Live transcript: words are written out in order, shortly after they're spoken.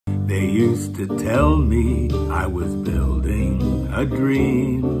They used to tell me I was building a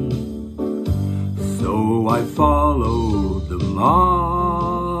dream, so I followed the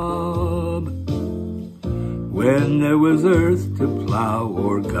mob. When there was earth to plow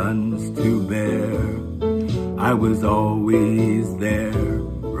or guns to bear, I was always there,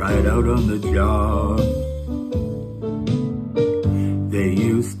 right out on the job. They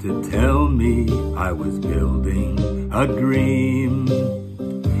used to tell me I was building a dream,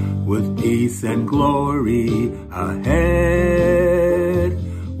 with peace and glory ahead.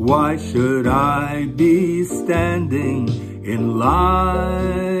 Why should I be standing in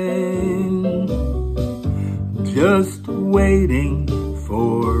line, just waiting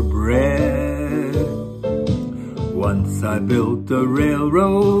for bread? Once I built a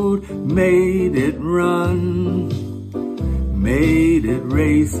railroad, made it run, made it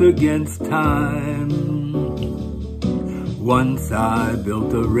race against time. Once I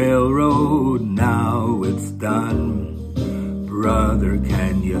built a railroad, now it's done. Brother,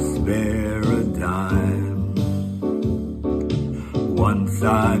 can you spare a dime? Once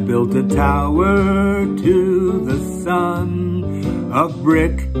I built a tower to the sun, of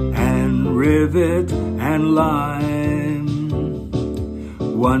brick and rivet and lime.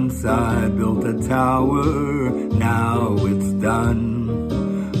 Once I built a tower, now it's done.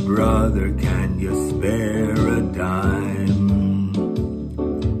 Brother, can you spare a dime?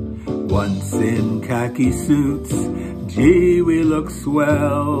 Once in khaki suits, gee, we look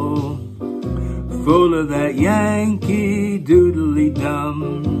swell, full of that Yankee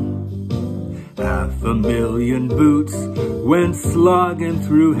doodly-dum. 500,000 boots went slogging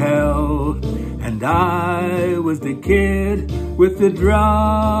through hell, and I was the kid with the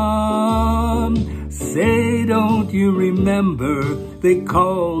drum. Say, don't you remember, they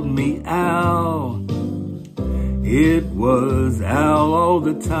called me Al. It was Al all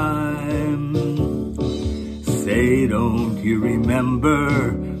the time. Say, don't you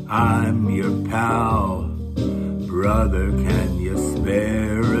remember, I'm your pal. Brother, can you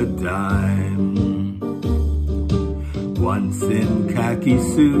spare a dime? Once in khaki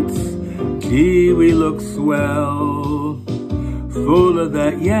suits, gee, we look swell, full of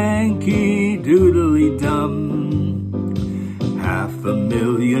that Yankee doodly-dum.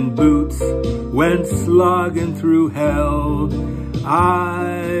 500,000 boots went slogging through hell.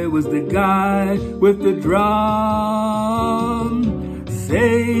 I was the guy with the drum.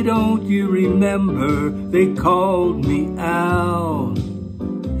 Say, don't you remember, they called me Al.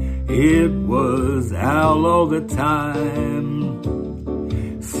 It was Al all the time.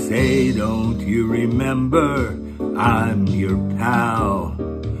 Say, don't you remember, I'm your pal.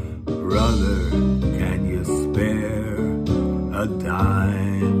 Brother,